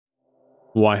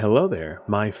Why, hello there,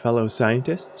 my fellow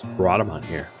scientists. Rodamon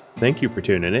here. Thank you for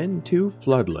tuning in to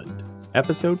Floodland,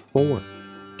 Episode 4,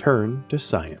 Turn to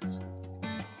Science.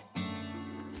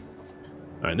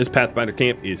 Alright, this Pathfinder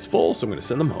camp is full, so I'm going to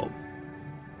send them home.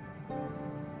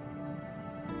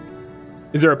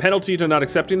 Is there a penalty to not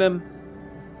accepting them?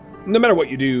 No matter what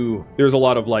you do, there's a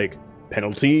lot of,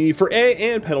 penalty for A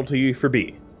and penalty for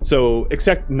B. So,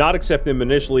 not accept them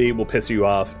initially will piss you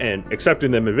off, and accepting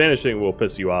them and vanishing will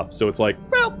piss you off. So it's like,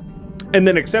 well, and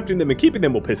then accepting them and keeping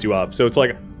them will piss you off. So it's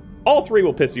like, all three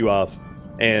will piss you off,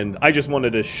 and I just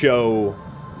wanted to show...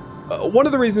 one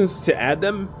of the reasons to add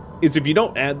them is if you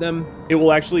don't add them, it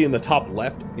will actually, in the top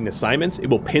left, in assignments,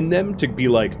 it will pin them to be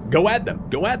like, go add them,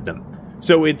 go add them.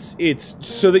 So it's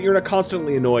so that you're not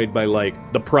constantly annoyed by,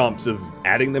 the prompts of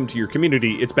adding them to your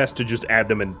community. It's best to just add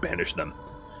them and banish them,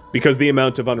 because the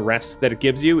amount of unrest that it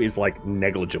gives you is,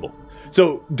 negligible.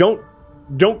 So don't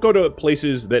go to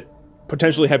places that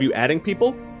potentially have you adding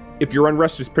people if your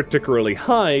unrest is particularly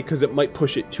high, because it might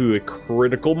push it to a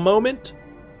critical moment,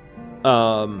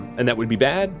 and that would be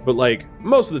bad. But,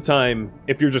 most of the time,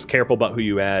 if you're just careful about who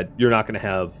you add, you're not going to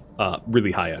have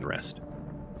really high unrest.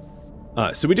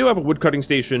 So we do have a woodcutting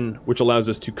station, which allows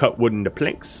us to cut wood into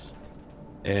planks.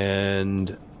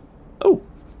 And... oh,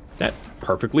 that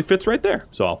perfectly fits right there.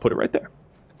 So I'll put it right there.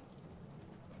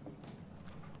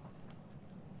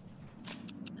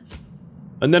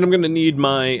 And then I'm going to need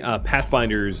my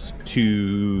Pathfinders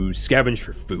to scavenge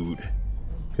for food,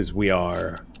 because we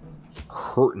are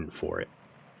hurting for it.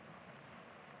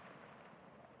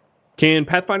 Can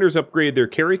Pathfinders upgrade their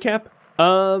carry cap?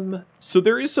 So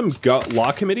there is some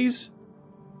law committees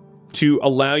to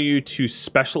allow you to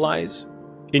specialize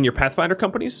in your Pathfinder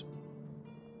companies.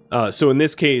 So in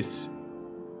this case,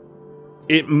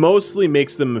 it mostly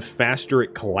makes them faster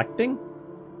at collecting.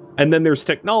 And then there's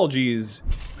technologies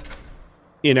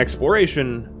in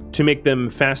exploration to make them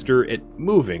faster at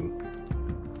moving.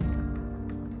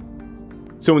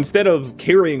 So instead of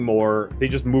carrying more, they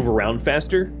just move around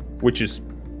faster, which is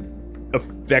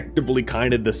effectively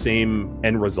kind of the same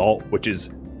end result, which is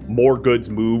more goods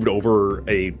moved over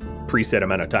a preset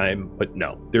amount of time. But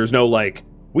no, there's no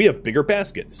we have bigger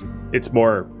baskets. It's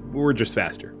more, we're just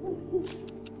faster.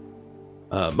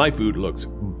 My food looks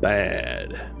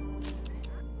bad.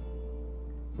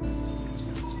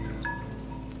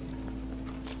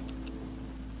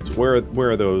 So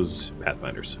where are those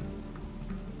Pathfinders?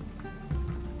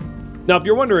 Now, if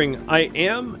you're wondering, I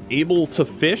am able to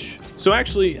fish. So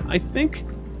actually, I think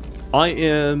I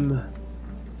am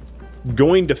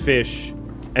going to fish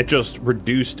at just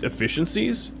reduced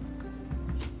efficiencies,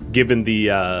 given the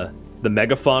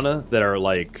megafauna that are,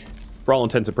 for all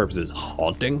intents and purposes,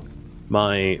 haunting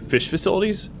my fish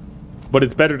facilities. But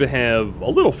it's better to have a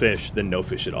little fish than no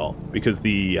fish at all, because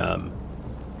the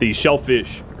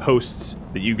shellfish posts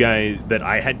that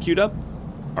I had queued up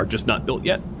are just not built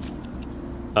yet.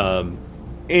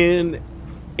 And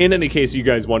in any case, you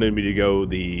guys wanted me to go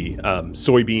the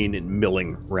soybean and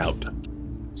milling route,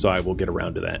 so I will get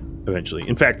around to that eventually.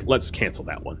 In fact, let's cancel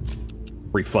that one,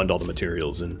 refund all the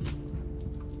materials, and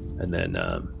then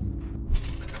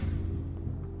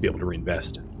be able to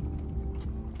reinvest.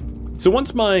 So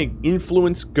once my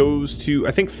influence goes to,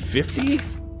 I think 50,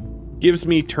 gives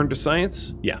me turn to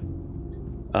science. Yeah,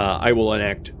 I will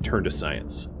enact turn to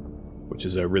science, which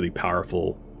is a really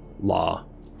powerful law.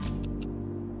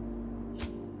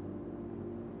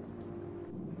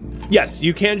 Yes,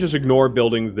 you can just ignore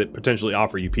buildings that potentially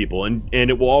offer you people, and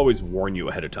it will always warn you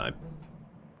ahead of time.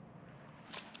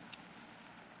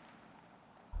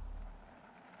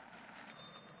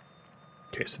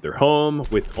 Okay, so they're home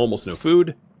with almost no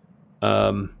food.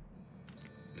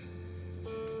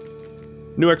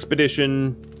 New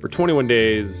expedition for 21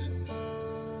 days.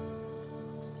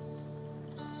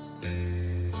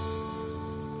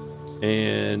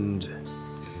 And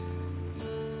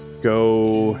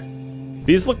go...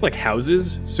 these look like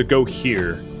houses, so go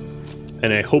here.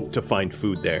 And I hope to find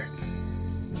food there,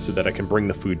 so that I can bring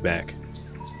the food back.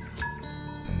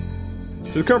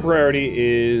 So the current priority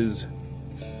is...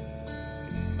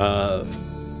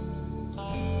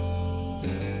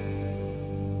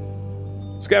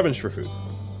 scavenge for food.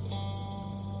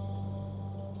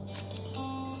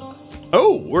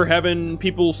 Oh, we're having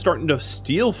people starting to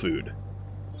steal food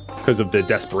because of the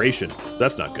desperation.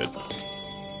 That's not good.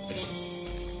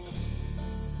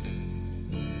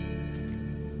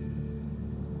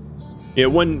 Yeah,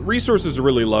 when resources are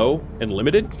really low and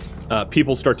limited,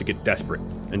 people start to get desperate,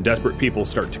 and desperate people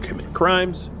start to commit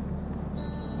crimes.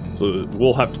 So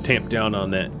we'll have to tamp down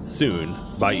on that soon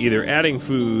by either adding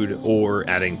food or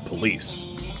adding police.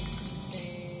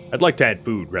 I'd like to add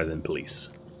food rather than police.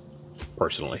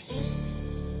 personally.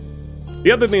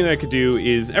 The other thing that I could do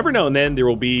is every now and then there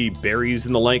will be berries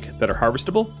and the like that are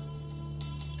harvestable.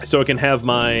 So I can have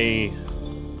my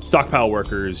stockpile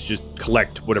workers just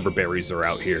collect whatever berries are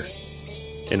out here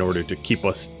in order to keep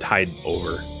us tied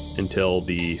over until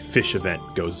the fish event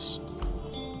goes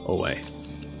away.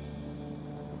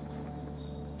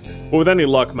 But with any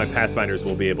luck, my Pathfinders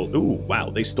will be able... Ooh, wow,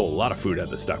 they stole a lot of food out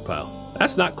of the stockpile.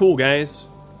 That's not cool, guys.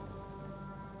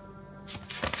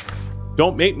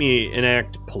 Don't make me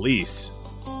enact police.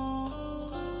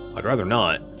 I'd rather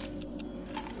not.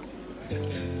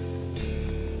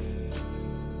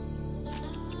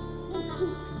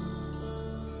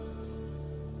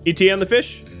 ETA on the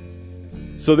fish?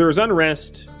 So there is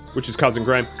unrest, which is causing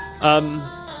crime.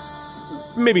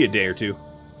 Maybe a day or two.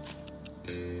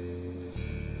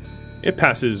 It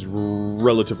passes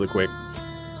relatively quick.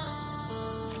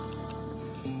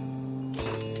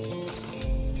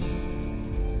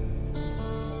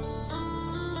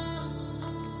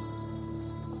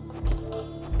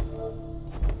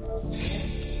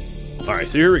 Alright,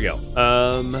 so here we go.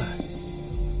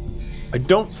 I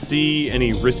don't see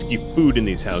any risky food in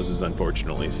these houses,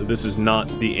 unfortunately, so this is not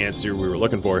the answer we were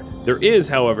looking for. There is,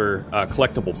 however,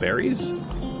 collectible berries,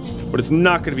 but it's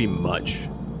not going to be much.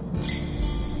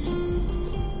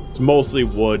 It's mostly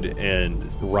wood and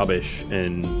rubbish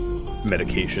and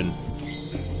medication.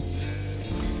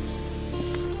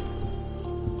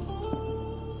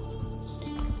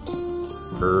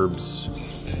 Herbs.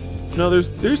 No,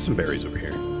 there's some berries over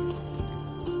here.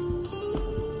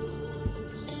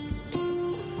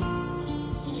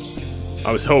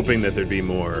 I was hoping that there'd be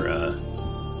more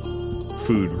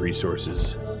food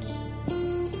resources.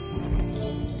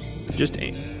 Just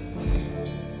ain't.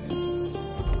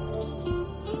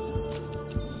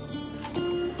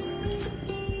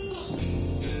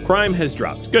 Crime has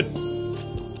dropped. Good.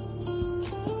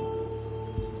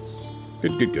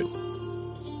 Good, good, good.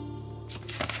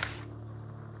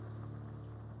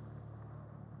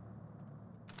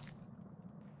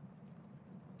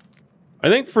 I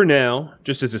think for now,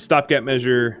 just as a stopgap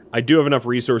measure, I do have enough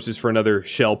resources for another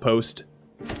shell post.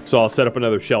 So I'll set up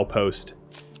another shell post.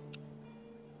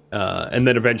 And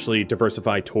then eventually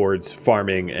diversify towards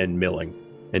farming and milling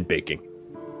and baking.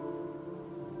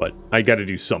 But I gotta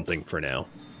do something for now.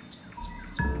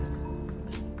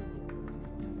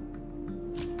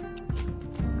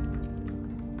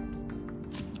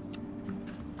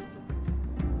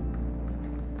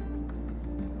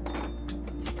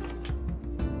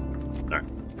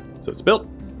 So it's built,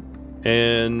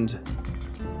 and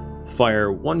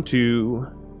fire 1, 2,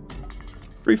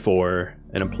 3, 4,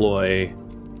 and employ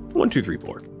 1, 2, 3,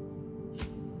 4.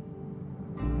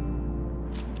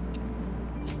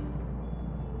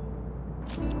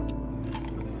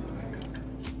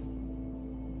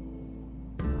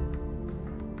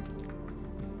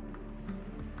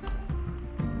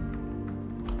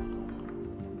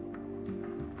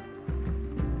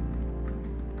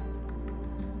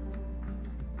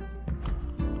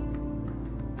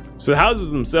 So the houses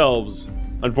themselves,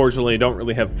 unfortunately, don't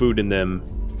really have food in them.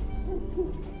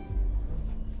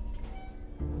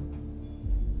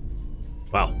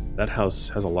 Wow, that house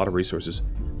has a lot of resources.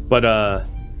 But at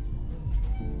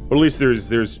least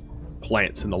there's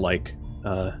plants and the like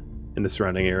in the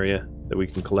surrounding area that we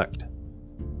can collect.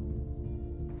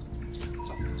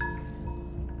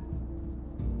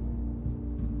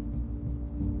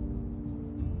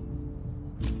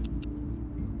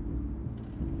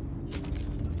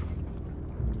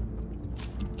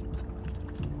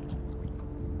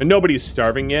 And nobody's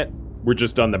starving yet. We're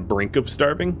just on the brink of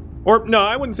starving. Or, no,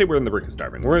 I wouldn't say we're on the brink of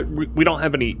starving. We don't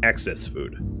have any excess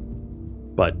food.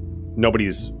 But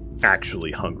nobody's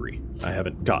actually hungry. I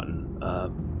haven't gotten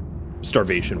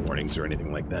starvation warnings or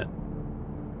anything like that.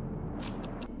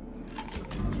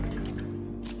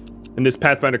 And this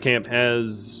Pathfinder camp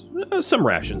has some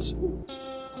rations.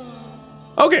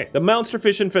 Okay, the monster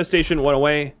fish infestation went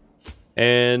away.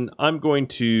 And I'm going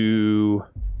to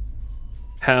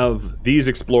have these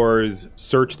explorers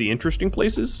search the interesting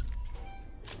places,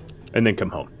 and then come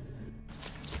home.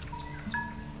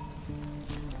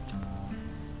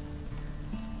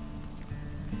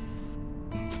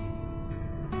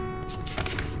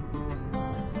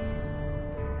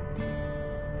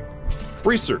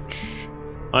 Research.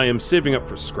 I am saving up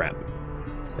for scrap,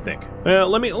 I think.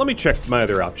 Let me check my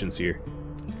other options here.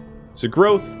 So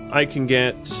growth, I can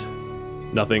get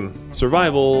nothing.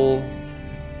 Survival,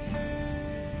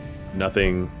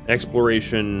 nothing.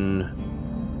 Exploration.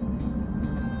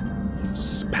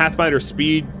 Pathfinder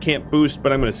speed can't boost,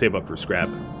 but I'm going to save up for scrap.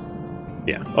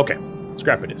 Yeah, okay.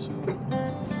 Scrap it is.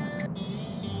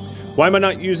 Why am I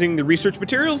not using the research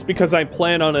materials? Because I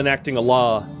plan on enacting a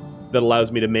law that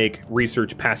allows me to make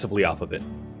research passively off of it.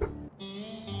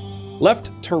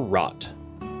 Left to rot.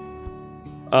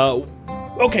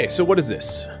 Okay, so what is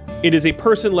this? It is a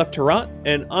person left to rot,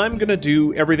 and I'm gonna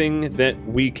do everything that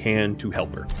we can to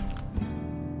help her.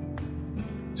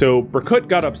 So, Brakut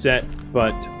got upset,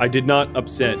 but I did not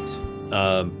upset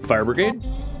Fire Brigade.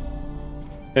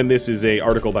 And this is an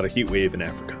article about a heat wave in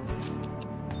Africa.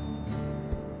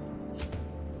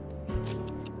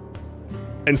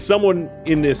 And someone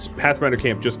in this Pathfinder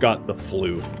camp just got the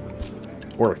flu.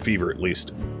 Or a fever, at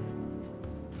least.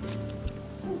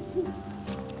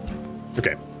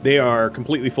 Okay, they are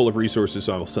completely full of resources,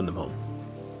 so I will send them home.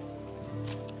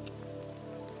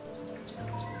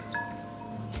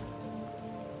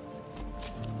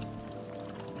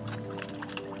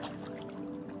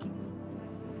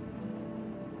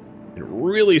 And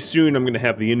really soon I'm going to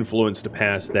have the influence to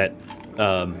pass that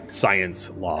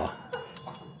science law.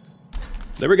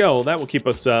 There we go. That will keep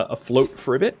us afloat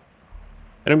for a bit.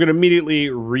 And I'm going to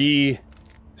immediately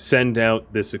re-send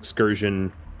out this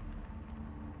excursion.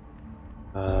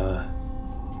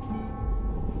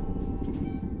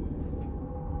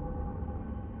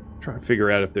 Trying to figure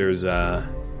out if there's a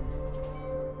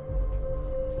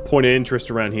point of interest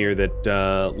around here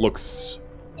that looks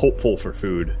hopeful for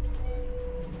food.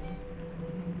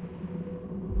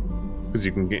 Because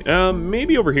you can get...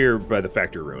 maybe over here by the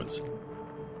factory ruins.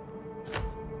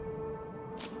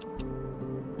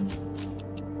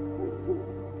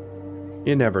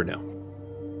 You never know.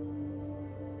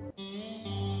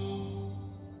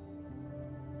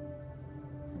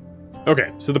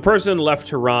 Okay, so the person left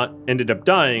to rot ended up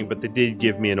dying, but they did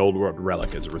give me an old world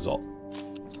relic as a result.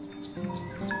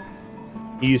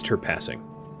 Eased her passing,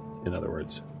 in other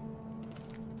words.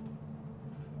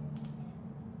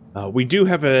 We do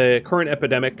have a current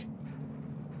epidemic.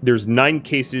 There's 9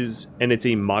 cases, and it's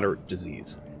a moderate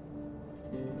disease.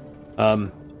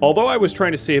 Although I was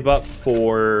trying to save up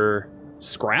for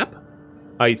scrap,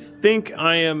 I think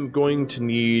I am going to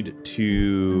need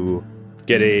to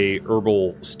get a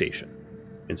herbal station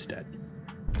instead.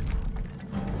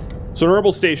 So an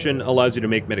herbal station allows you to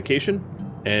make medication,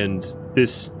 and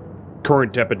this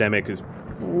current epidemic is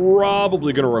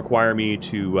probably going to require me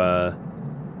to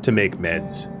make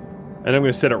meds. And I'm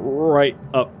going to set it right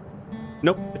up.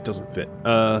 Nope, it doesn't fit.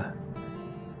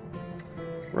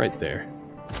 Right there.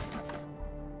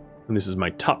 And this is my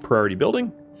top priority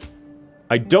building.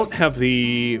 I don't have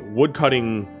the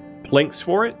woodcutting planks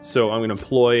for it, so I'm going to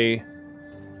employ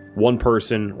one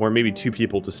person or maybe 2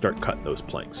 people to start cutting those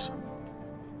planks.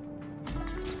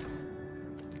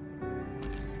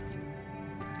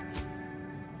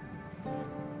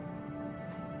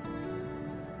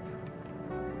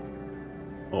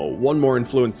 Oh, one more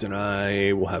influence and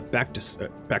I will have back to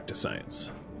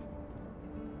science.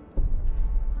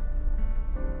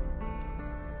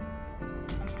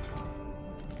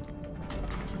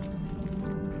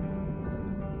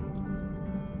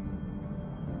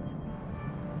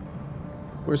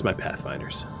 Where's my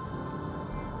Pathfinders?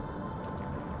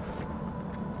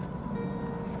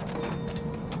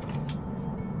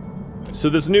 So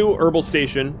this new herbal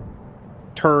station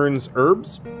turns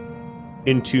herbs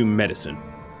into medicine.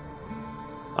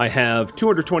 I have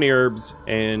 220 herbs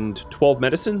and 12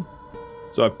 medicine,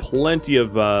 so I have plenty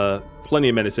of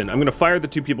medicine. I'm going to fire the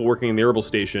 2 people working in the herbal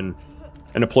station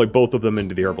and deploy both of them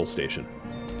into the herbal station,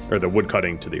 or the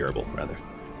woodcutting to the herbal, rather.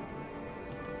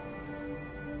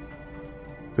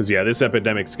 Because, yeah, this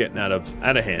epidemic's getting out of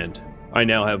hand. I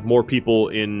now have more people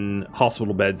in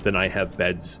hospital beds than I have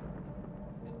beds.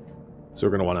 So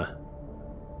we're going to want to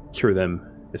cure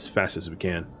them as fast as we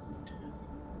can.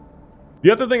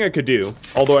 The other thing I could do,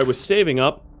 although I was saving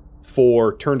up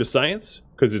for Turn to Science,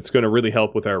 because it's going to really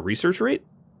help with our research rate,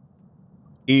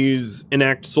 is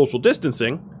enact social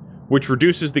distancing, which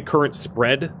reduces the current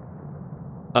spread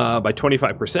by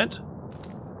 25%,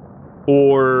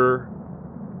 or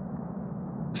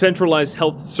centralized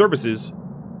health services,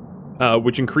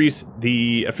 which increase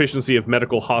the efficiency of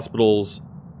medical hospitals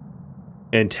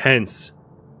and tents.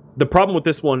 The problem with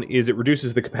this one is it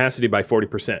reduces the capacity by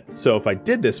 40%. So if I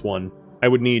did this one, I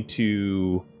would need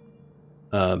to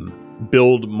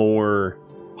build more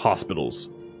hospitals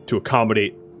to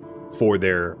accommodate for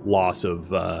their loss of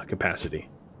capacity.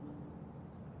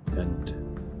 And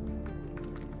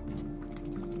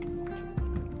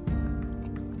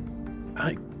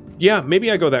yeah, maybe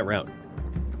I go that route.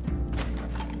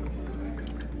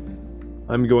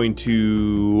 I'm going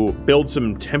to build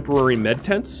some temporary med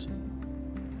tents.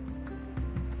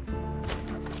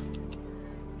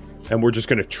 And we're just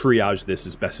going to triage this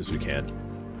as best as we can.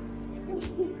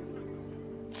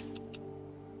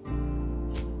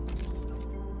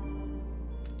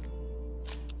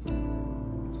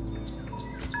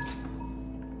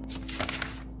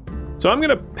 So I'm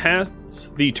going to pass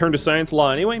the turn to science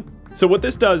law anyway. So what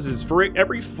this does is for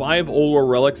every 5 old world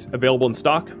relics available in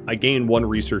stock, I gain 1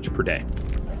 research per day.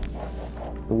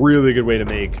 Really good way to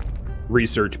make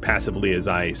research passively as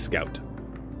I scout.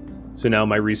 So now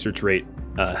my research rate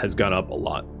has gone up a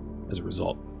lot as a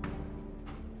result.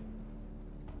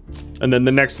 And then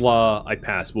the next law I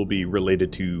pass will be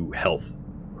related to health,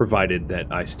 provided that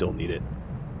I still need it.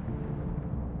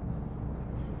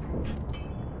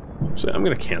 So I'm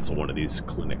going to cancel one of these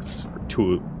clinics. Or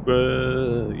 2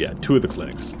 of the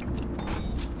clinics.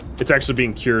 It's actually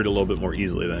being cured a little bit more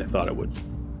easily than I thought it would.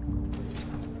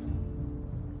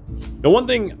 Now, one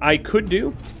thing I could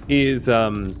do is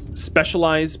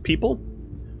specialize people.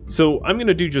 So I'm going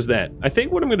to do just that. I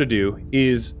think what I'm going to do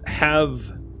is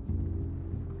have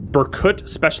Berkut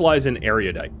specialize in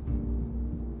erudite.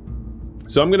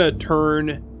 So I'm going to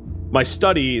turn my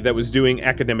study that was doing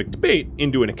academic debate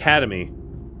into an academy.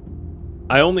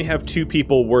 I only have 2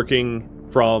 people working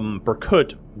from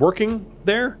Berkut working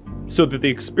there, so that the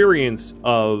experience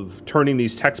of turning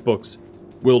these textbooks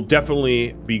will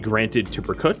definitely be granted to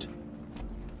Berkut.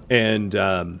 And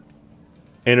I'm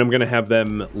going to have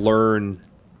them learn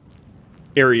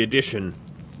erudition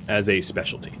as a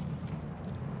specialty.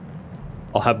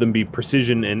 I'll have them be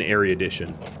precision and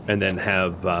erudition, and then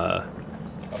have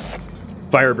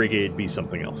Fire Brigade be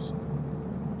something else.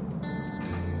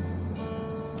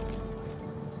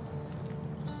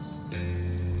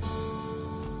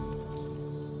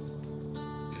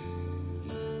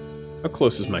 How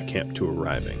close is my camp to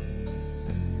arriving?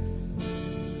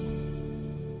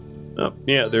 Oh,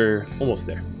 yeah, they're almost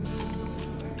there.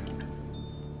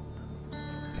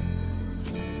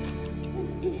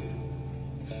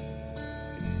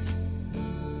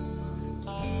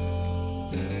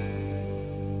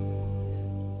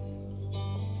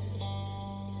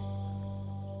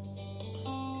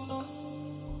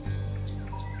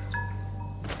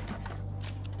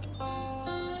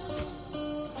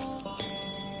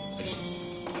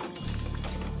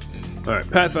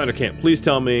 Alright, Pathfinder Camp, please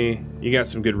tell me you got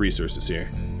some good resources here.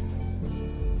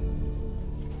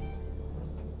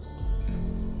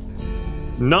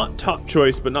 Not top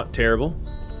choice, but not terrible.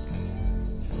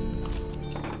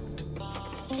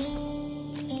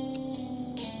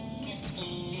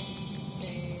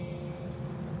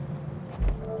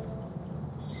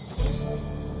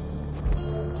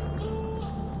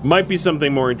 Might be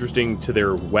something more interesting to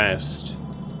their west.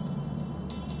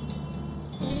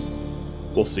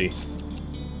 We'll see.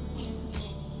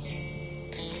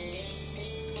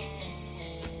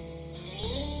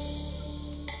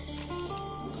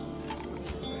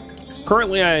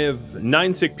 Currently, I have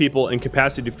 9 sick people and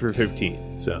capacity for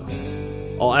 15, so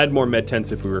I'll add more med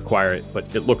tents if we require it,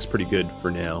 but it looks pretty good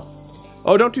for now.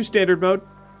 Oh, don't do standard mode.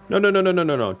 No,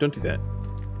 don't do that.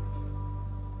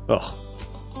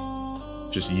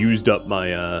 Ugh. Just used up my,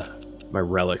 my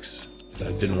relics that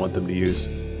I didn't want them to use.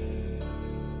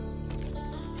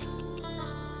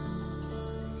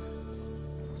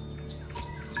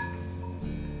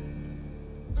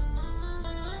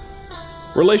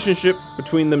 Relationship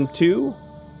between them two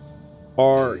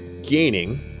are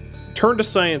gaining. Turn to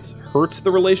science hurts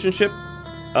the relationship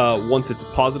once it's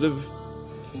positive,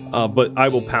 but I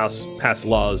will pass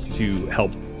laws to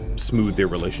help smooth their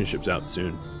relationships out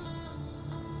soon.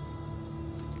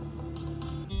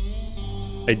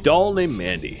 A doll named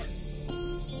Mandy.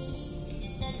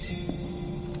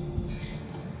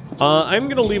 I'm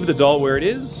gonna leave the doll where it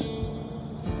is,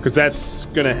 because that's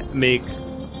gonna make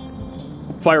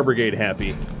Fire Brigade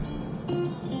happy.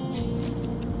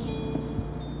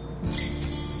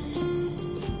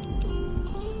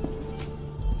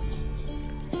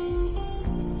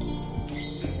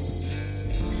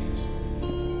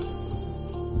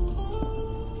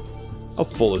 How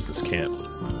full is this camp?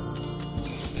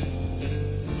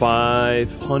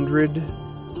 500.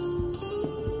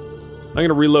 I'm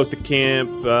gonna reload the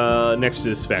camp next to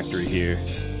this factory here.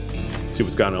 See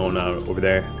what's going on over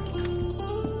there.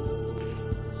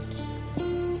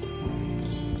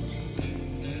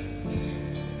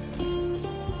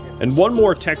 And one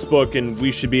more textbook, and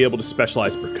we should be able to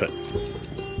specialize Berkut,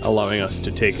 allowing us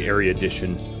to take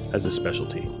erudition as a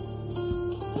specialty.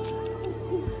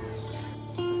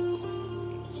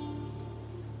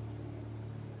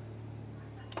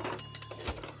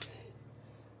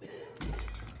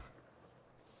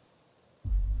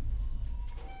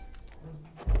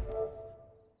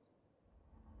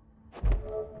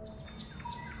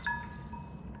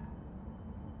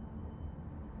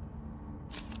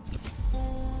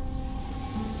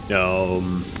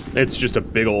 It's just a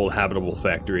big old habitable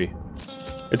factory.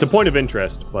 It's a point of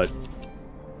interest, but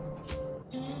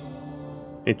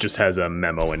it just has a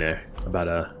memo in there. about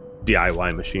a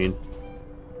DIY machine.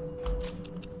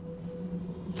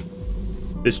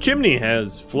 This chimney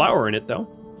has flour in it, though.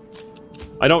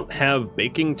 I don't have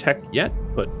baking tech yet,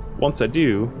 but once I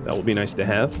do, that will be nice to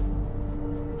have.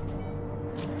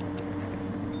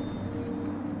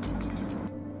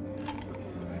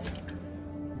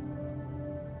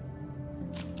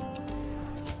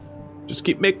 Just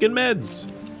keep making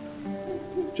meds.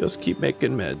 Just keep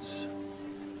making meds.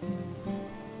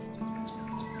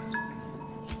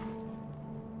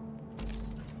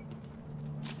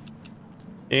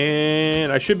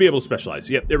 And I should be able to specialize.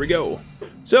 Yep, there we go.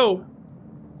 So,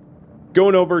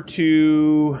 going over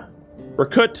to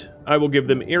Rakut, I will give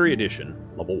them erudition,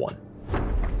 level 1.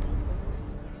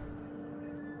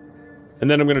 And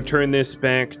then I'm going to turn this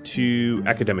back to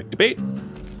academic debate.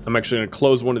 I'm actually going to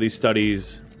close one of these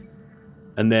studies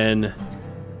and then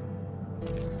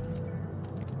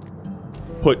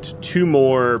put 2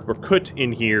 more Rakut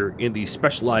in here in the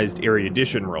specialized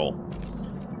erudition role,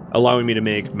 allowing me to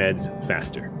make meds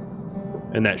faster.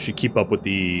 And that should keep up with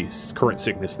the current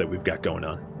sickness that we've got going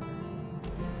on.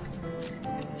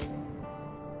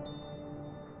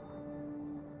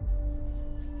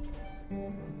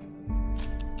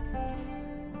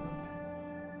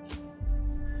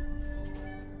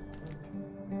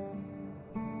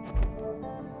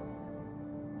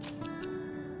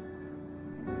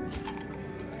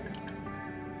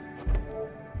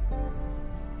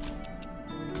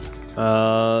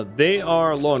 They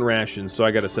are low on rations, so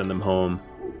I gotta send them home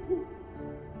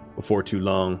before too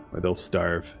long, or they'll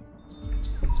starve.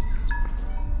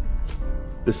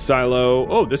 This silo...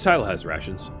 Oh, this silo has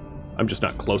rations. I'm just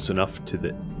not close enough to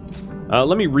the...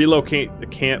 let me relocate the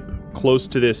camp close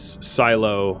to this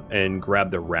silo and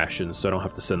grab the rations, so I don't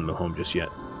have to send them home just yet.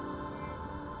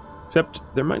 Except,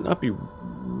 there might not be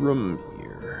room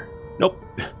here. Nope.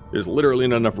 There's literally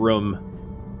not enough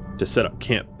room to set up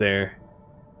camp there.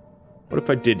 What if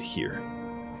I did here?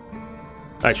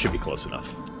 That should be close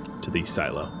enough to the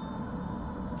silo.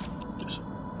 Just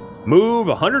move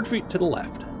 100 feet to the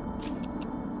left.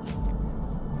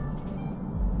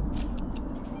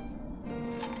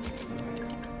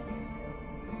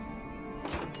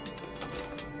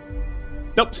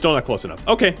 Nope, still not close enough.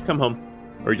 Okay, come home,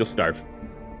 or you'll starve.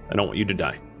 I don't want you to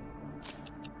die.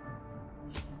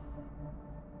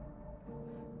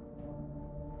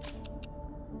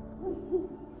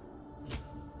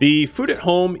 The food at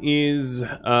home is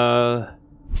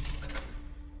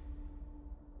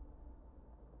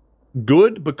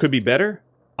good, but could be better.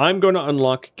 I'm going to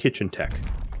unlock kitchen tech.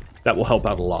 That will help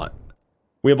out a lot.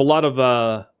 We have a lot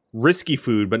of risky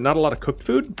food, but not a lot of cooked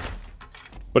food.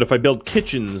 But if I build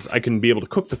kitchens, I can be able to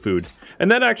cook the food.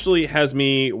 And that actually has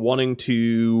me wanting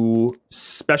to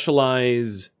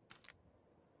specialize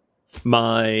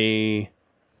my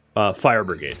fire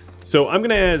brigade. So I'm going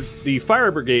to add the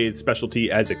fire brigade specialty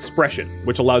as expression,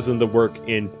 which allows them to work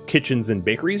in kitchens and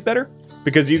bakeries better.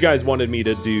 Because you guys wanted me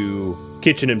to do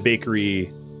kitchen and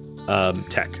bakery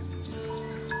tech.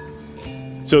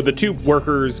 So the 2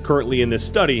 workers currently in this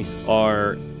study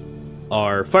are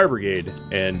fire brigade,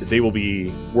 and they will be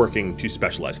working to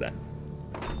specialize that.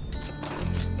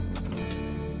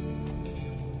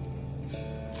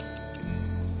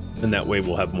 And that way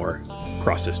we'll have more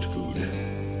processed food.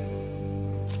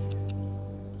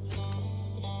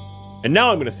 And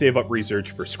now I'm going to save up research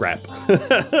for scrap.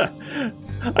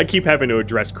 I keep having to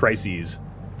address crises,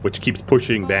 which keeps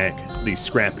pushing back the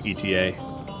scrap ETA.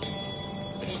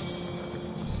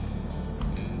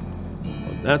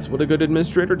 Well, that's what a good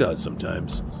administrator does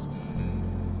sometimes.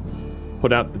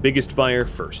 Put out the biggest fire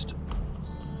first.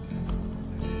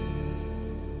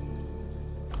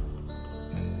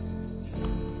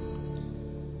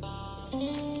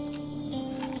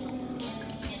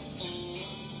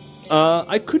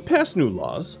 I could pass new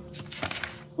laws.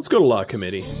 Let's go to law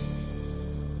committee.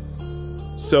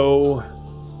 So,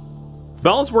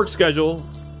 balanced work schedule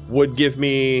would give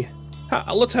me...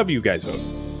 let's have you guys vote.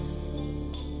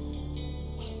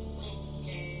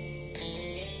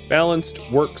 Balanced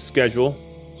work schedule.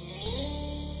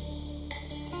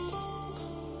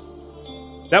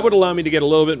 That would allow me to get a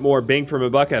little bit more bang for my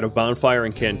buck out of bonfire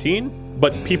and canteen,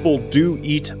 but people do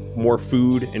eat more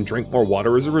food and drink more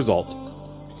water as a result.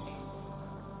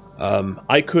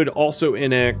 I could also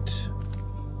enact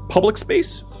public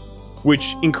space,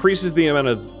 which increases the amount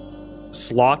of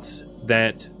slots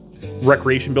that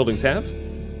recreation buildings have.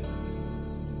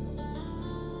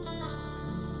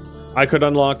 I could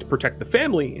unlock Protect the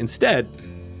Family instead.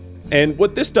 And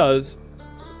what this does,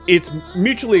 it's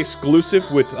mutually exclusive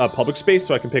with public space,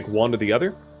 so I can pick one or the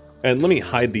other. And let me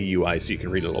hide the UI so you can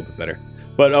read it a little bit better.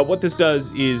 But what this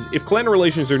does is, if clan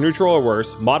relations are neutral or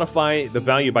worse, modify the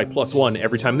value by +1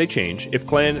 every time they change. If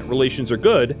clan relations are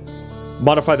good,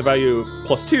 modify the value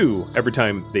 +2 every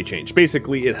time they change.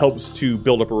 Basically, it helps to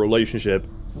build up a relationship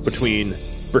between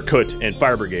Berkut and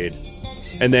Fire Brigade.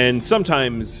 And then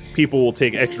sometimes people will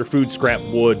take extra food, scrap,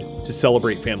 wood to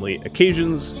celebrate family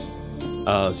occasions.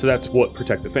 So that's what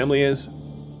Protect the Family is.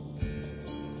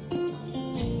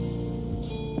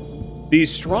 The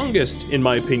strongest, in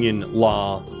my opinion,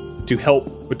 law to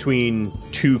help between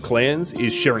two clans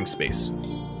is sharing space.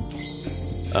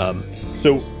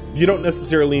 So you don't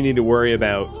necessarily need to worry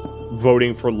about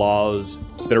voting for laws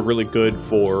that are really good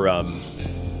for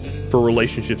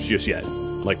relationships just yet.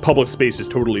 Like, public space is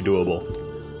totally doable.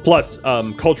 Plus,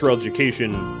 cultural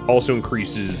education also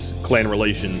increases clan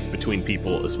relations between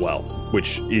people as well,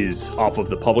 which is off of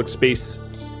the public space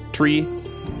tree,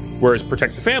 whereas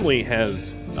Protect the Family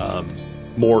has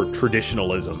more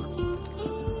traditionalism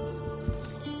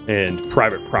and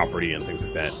private property and things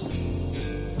like that,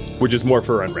 which is more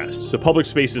for unrest. So public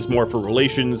space is more for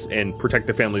relations, and Protect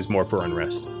the Family is more for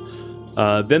unrest.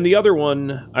 Then the other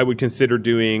one I would consider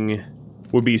doing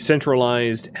would be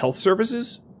centralized health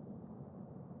services,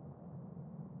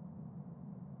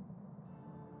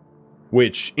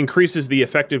 which increases the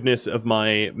effectiveness of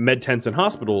my med tents and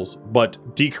hospitals,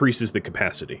 but decreases the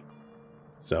capacity.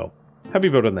 So, have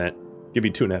you vote on that? Give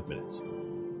you 2.5 minutes.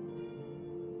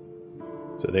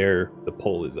 So there, the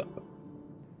poll is up.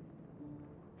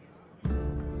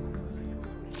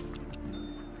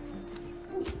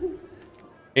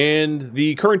 And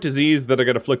the current disease that I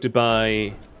got afflicted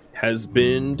by has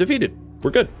been defeated.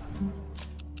 We're good.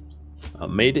 I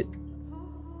made it.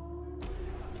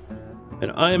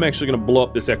 And I am actually going to blow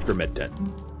up this extra med tent.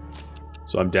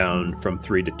 So I'm down from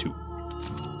 3 to 2.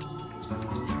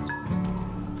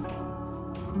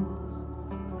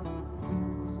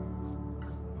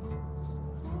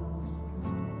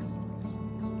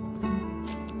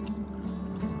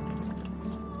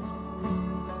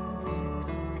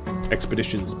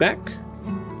 Expedition's back.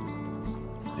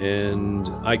 And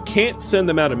I can't send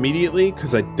them out immediately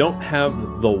because I don't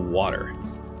have the water.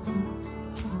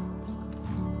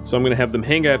 So I'm going to have them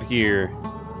hang out here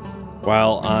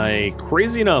while I,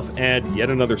 crazy enough, add yet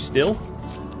another still.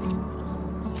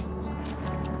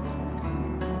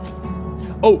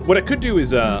 Oh, what I could do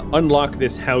is unlock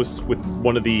this house with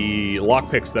one of the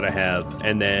lockpicks that I have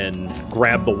and then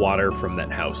grab the water from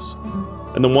that house.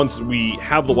 And then once we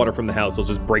have the water from the house, I'll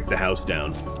just break the house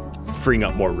down, freeing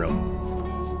up more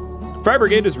room. Fire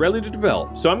Brigade is ready to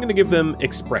develop, so I'm going to give them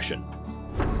expression.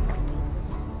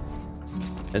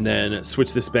 And then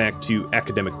switch this back to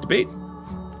academic debate.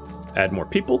 Add more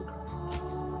people.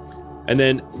 And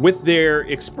then with their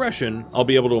expression, I'll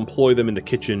be able to employ them in the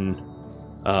kitchen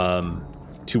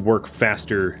to work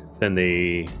faster than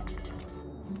the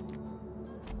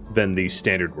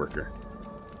standard worker.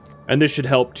 And this should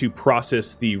help to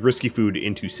process the risky food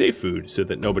into safe food so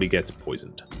that nobody gets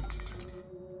poisoned.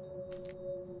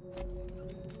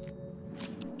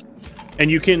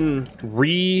 And you can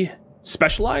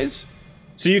re-specialize.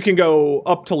 So you can go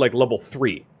up to like level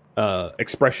 3.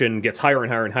 Expression gets higher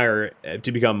and higher and higher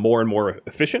to become more and more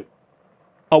efficient.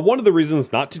 One of the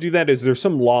reasons not to do that is there's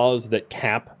some laws that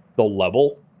cap the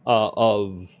level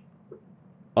of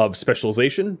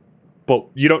specialization, but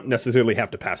you don't necessarily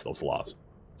have to pass those laws.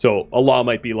 So a law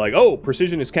might be like, oh,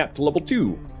 precision is capped to level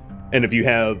 2. And if you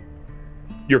have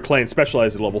your clan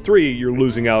specialized at level 3, you're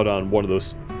losing out on one of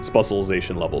those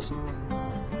specialization levels.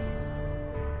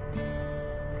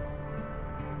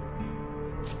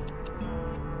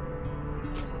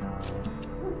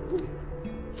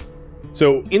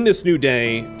 So in this new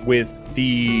day, with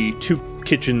the 2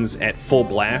 kitchens at full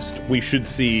blast, we should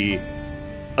see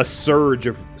a surge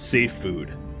of safe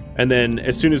food. And then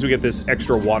as soon as we get this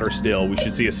extra water still, we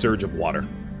should see a surge of water.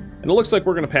 And it looks like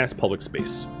we're going to pass public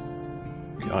space.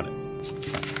 Got it.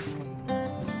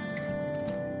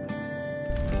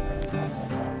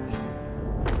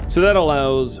 So that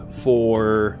allows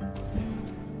for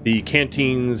the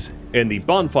canteens and the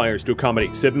bonfires to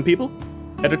accommodate 7 people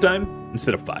at a time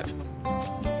instead of 5.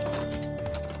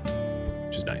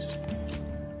 Which is nice.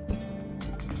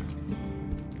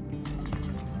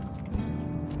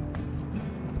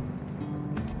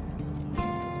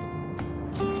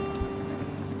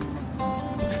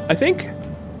 I think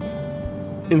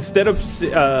instead of,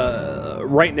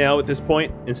 right now at this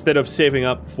point, instead of saving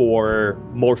up for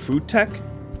more food tech,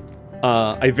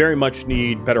 I very much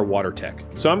need better water tech.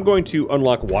 So I'm going to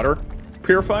unlock water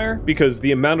purifier, because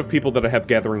the amount of people that I have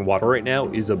gathering water right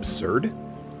now is absurd.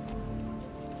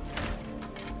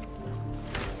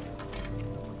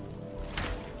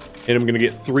 And I'm going to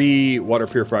get 3 water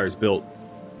purifiers built.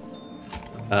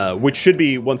 Which should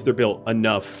be, once they're built,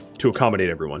 enough to accommodate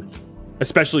everyone.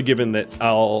 Especially given that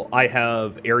I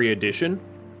have area addition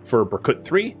for Berkut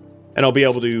 3, and I'll be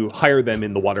able to hire them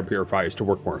in the water purifiers to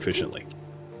work more efficiently.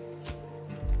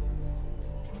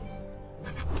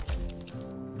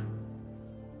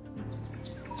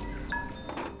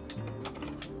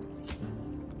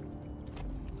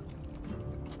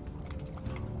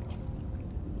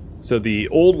 So the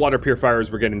old water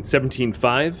purifiers were getting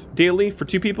 17.5 daily for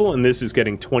 2 people, and this is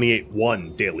getting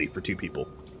 28.1 daily for 2 people.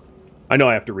 I know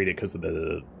I have to read it because of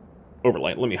the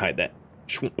overlay. Let me hide that.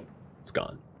 Shwoop. It's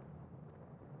gone.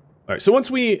 Alright, so once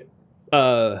we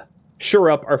shore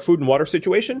up our food and water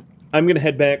situation, I'm going to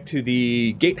head back to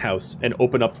the gatehouse and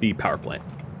open up the power plant.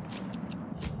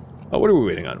 Oh, what are we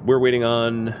waiting on? We're waiting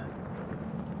on...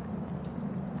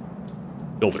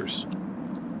 builders.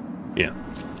 Yeah.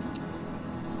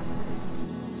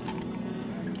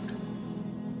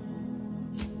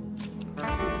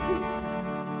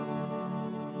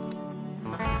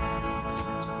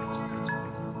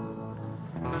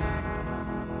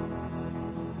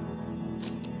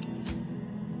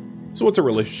 So what's our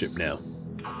relationship now?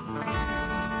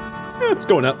 Yeah, it's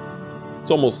going up.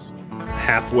 It's almost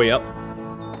halfway up.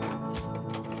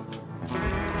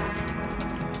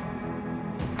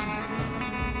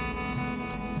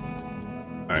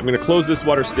 Alright, I'm going to close this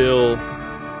water still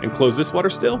and close this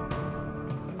water still.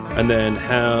 And then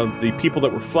have the people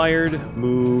that were fired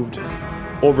moved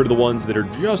over to the ones that are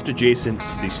just adjacent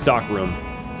to the stock room.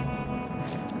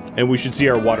 And we should see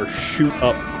our water shoot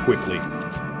up quickly.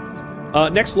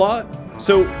 Next law.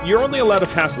 So you're only allowed to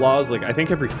pass laws, like, I think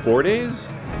every 4 days.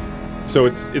 So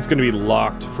it's going to be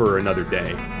locked for another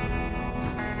day.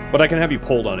 But I can have you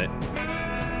polled on it.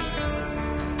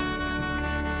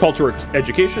 Cultural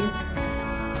education.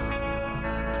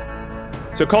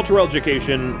 So cultural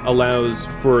education allows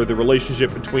for the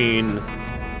relationship between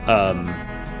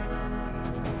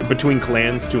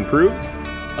clans to improve.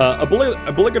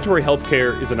 Obligatory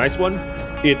healthcare is a nice one.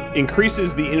 It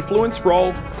increases the influence for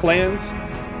all clans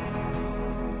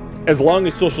as long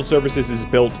as social services is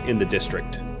built in the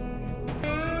district.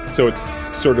 So it's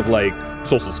sort of like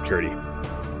Social Security.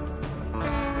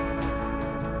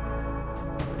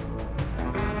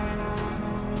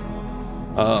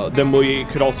 Then we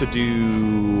could also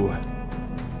do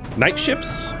night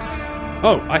shifts.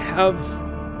 Oh, I have...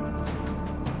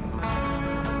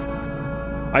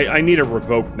 I need to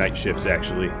revoke night shifts,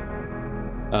 actually.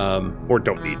 Or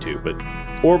don't need to, but...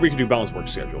 Or we could do balanced work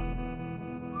schedule.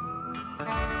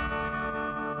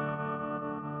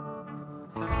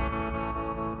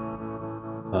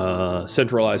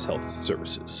 Centralized health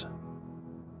services.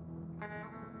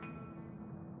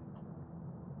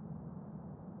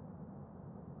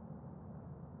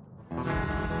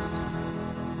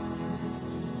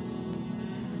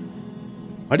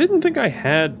 I didn't think I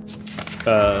had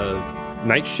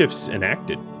night shifts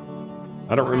enacted.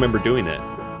 I don't remember doing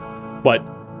that. But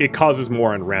it causes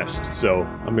more unrest, so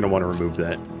I'm going to want to remove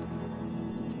that.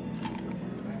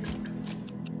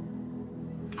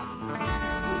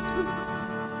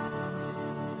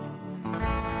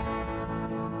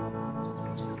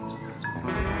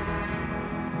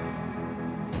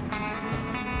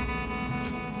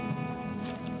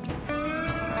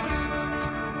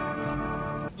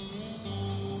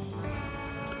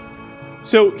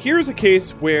 So here's a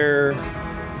case where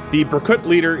the Berkut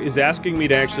leader is asking me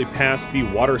to actually pass the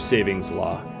water savings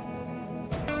law.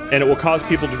 And it will cause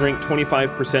people to drink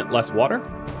 25% less water.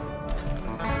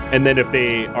 And then if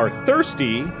they are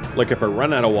thirsty, like if I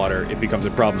run out of water, it becomes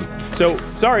a problem. So,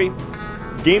 sorry,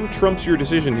 game trumps your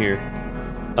decision here.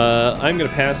 I'm going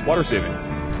to pass water saving.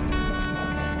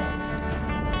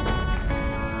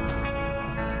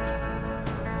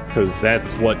 Because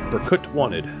that's what Berkut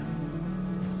wanted.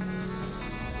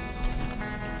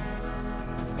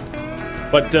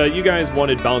 But you guys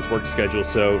wanted balanced work schedule,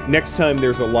 so next time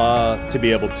there's a law to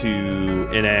be able to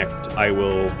enact, I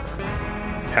will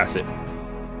pass it.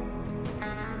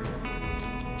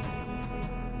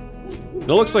 It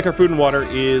looks like our food and water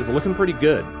is looking pretty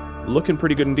good. Looking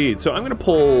pretty good indeed. So I'm going to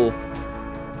pull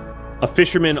a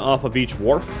fisherman off of each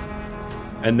wharf,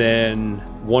 and then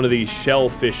one of these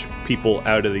shellfish people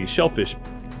out of the shellfish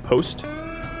post.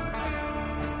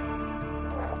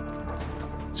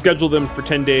 Schedule them for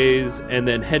 10 days, and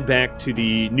then head back to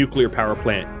the nuclear power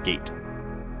plant gate,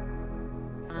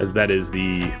 as that is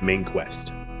the main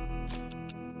quest.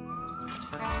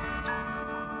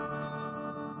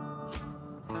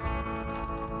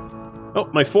 Oh,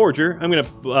 my forager. I'm going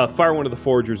to fire one of the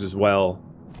foragers as well,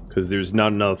 because there's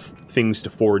not enough things to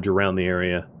forage around the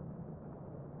area.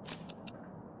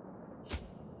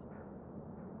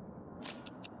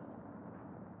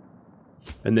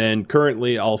 And then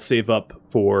currently I'll save up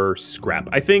for scrap.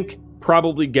 I think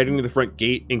probably getting to the front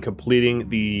gate and completing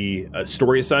the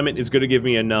story assignment is going to give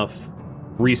me enough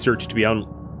research to be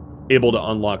able to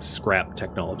unlock scrap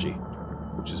technology,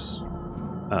 which is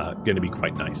going to be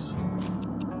quite nice.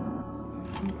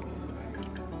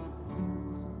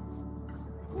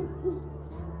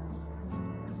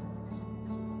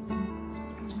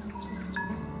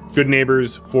 Good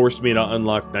neighbors forced me to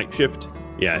unlock night shift.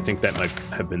 Yeah, I think that might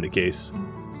have been the case.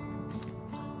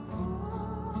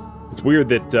 It's weird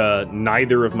that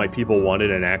neither of my people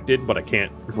wanted enacted, but I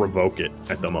can't revoke it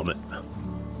at the moment.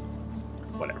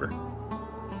 Whatever.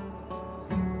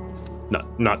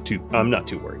 I'm not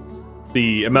too worried.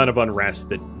 The amount of unrest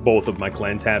that both of my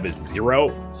clans have is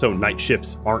 0, so night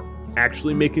shifts aren't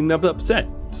actually making them upset.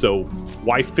 So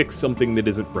why fix something that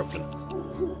isn't broken?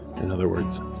 In other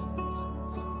words.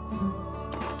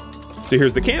 So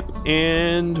here's the camp,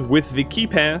 and with the key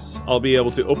pass, I'll be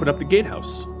able to open up the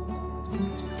gatehouse.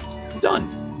 Done.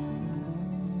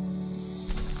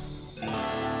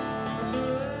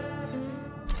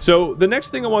 So the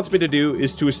next thing it wants me to do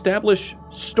is to establish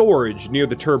storage near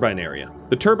the turbine area.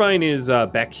 The turbine is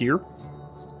back here.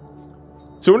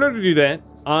 So in order to do that,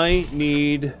 I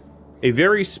need a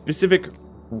very specific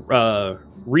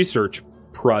research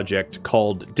project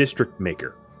called District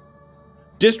Maker.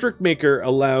 District Maker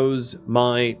allows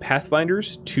my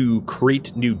Pathfinders to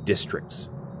create new districts.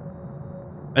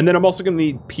 And then I'm also going to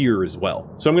need Pier as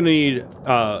well. So I'm going to need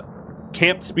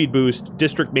Camp Speed Boost,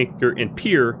 District Maker, and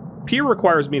Pier. Pier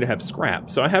requires me to have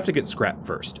scrap, so I have to get scrap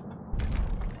first.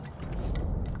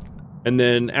 And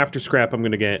then after scrap, I'm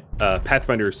going to get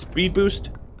Pathfinder Speed Boost.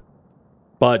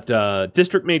 But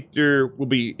District Maker will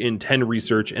be in 10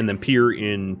 research, and then Pier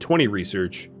in 20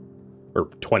 research. Or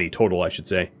 20 total, I should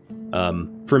say.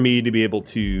 For me to be able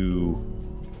to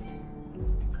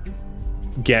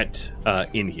get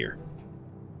in here.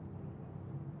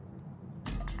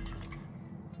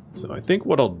 So I think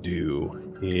what I'll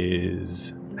do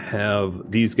is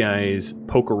have these guys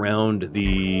poke around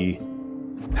the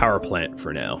power plant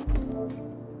for now.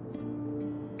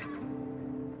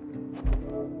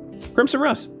 Crimson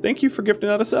Rust, thank you for gifting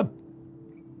out a sub.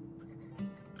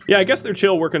 Yeah, I guess they're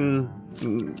chill working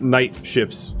night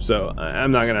shifts, so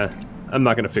I'm not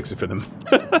gonna fix it for them.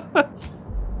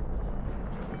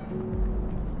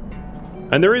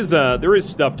 And there is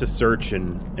stuff to search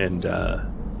and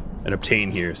obtain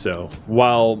here. So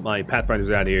while my Pathfinder's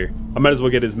out here, I might as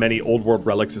well get as many Old World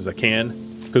relics as I can,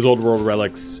 because Old World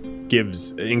relics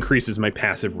increases my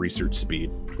passive research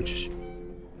speed, which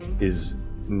is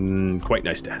quite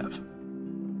nice to have.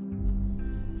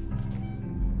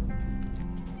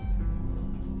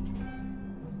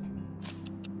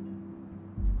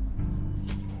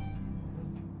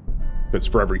 Because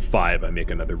for every 5, I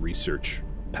make another research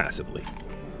passively.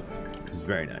 It's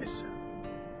very nice.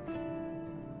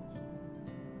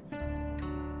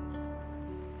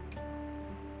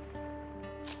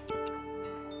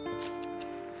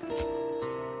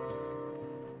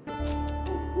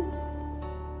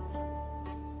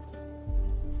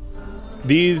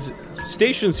 These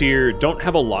stations here don't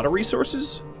have a lot of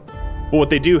resources, but what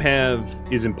they do have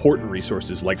is important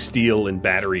resources like steel and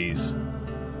batteries.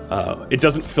 It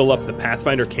doesn't fill up the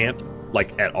Pathfinder camp,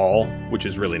 like, at all, which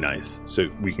is really nice. So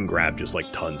we can grab just,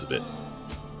 like, tons of it.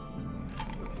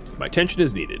 My attention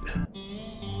is needed.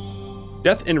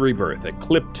 Death and Rebirth, a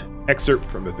clipped excerpt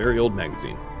from a very old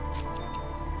magazine.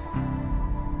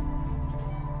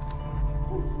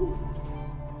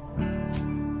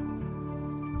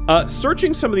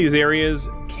 Searching some of these areas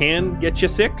can get you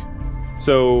sick.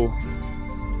 So,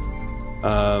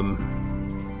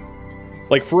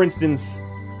 like, for instance,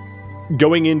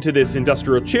 going into this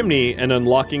industrial chimney and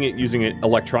unlocking it using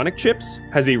electronic chips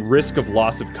has a risk of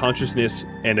loss of consciousness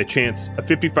and a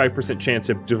 55% chance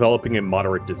of developing a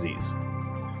moderate disease.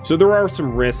 So there are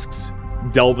some risks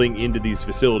delving into these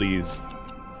facilities.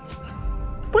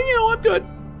 But, you know, I'm good.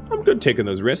 I'm good taking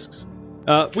those risks.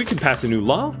 We can pass a new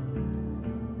law.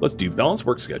 Let's do balanced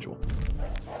work schedule.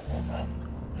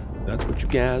 That's what you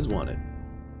guys wanted.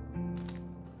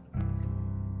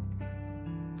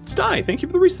 Sty, thank you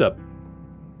for the resub.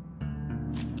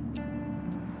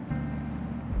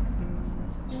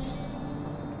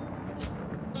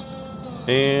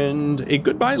 And a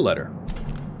goodbye letter.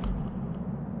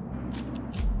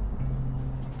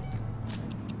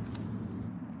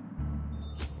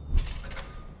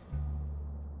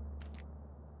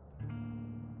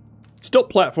 Stilt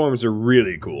platforms are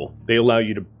really cool. They allow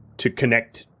you to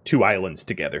connect 2 islands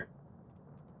together.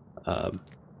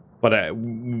 But I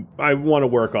want to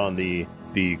work on the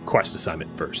quest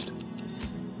assignment first.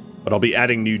 But I'll be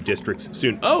adding new districts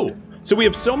soon. Oh, So we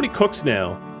have so many cooks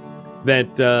now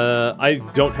that I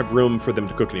don't have room for them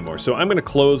to cook anymore. So I'm going to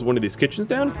close one of these kitchens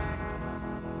down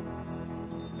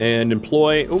and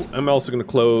employ... Oh, I'm also going to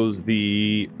close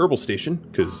the herbal station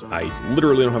because I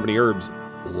literally don't have any herbs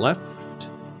left.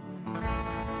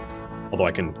 Although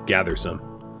I can gather some.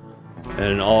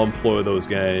 And I'll employ those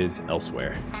guys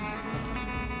elsewhere.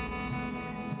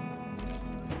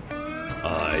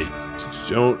 I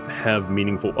don't have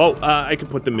meaningful... Oh, I can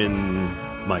put them in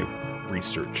my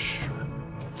research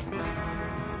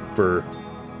for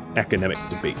academic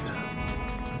debate.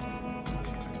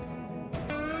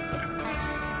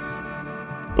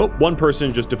 Oh, one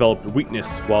person just developed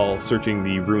weakness while searching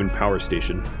the ruined power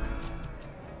station.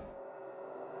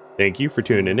 Thank you for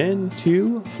tuning in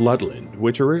to Floodland,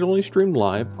 which originally streamed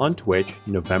live on Twitch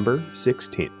November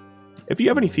 16th. If you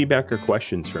have any feedback or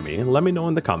questions for me, let me know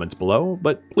in the comments below,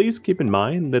 but please keep in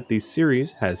mind that the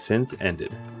series has since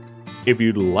ended. If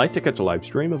you'd like to catch a live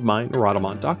stream of mine,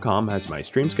 Rodamont.com has my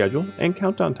stream schedule and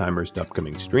countdown timers to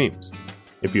upcoming streams.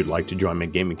 If you'd like to join my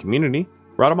gaming community,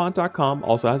 Rodamont.com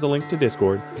also has a link to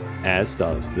Discord, as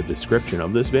does the description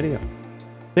of this video.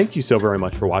 Thank you so very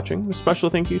much for watching. A special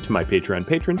thank you to my Patreon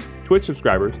patrons, Twitch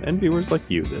subscribers, and viewers like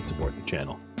you that support the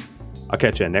channel. I'll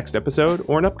catch you in next episode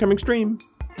or an upcoming stream.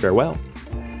 Farewell.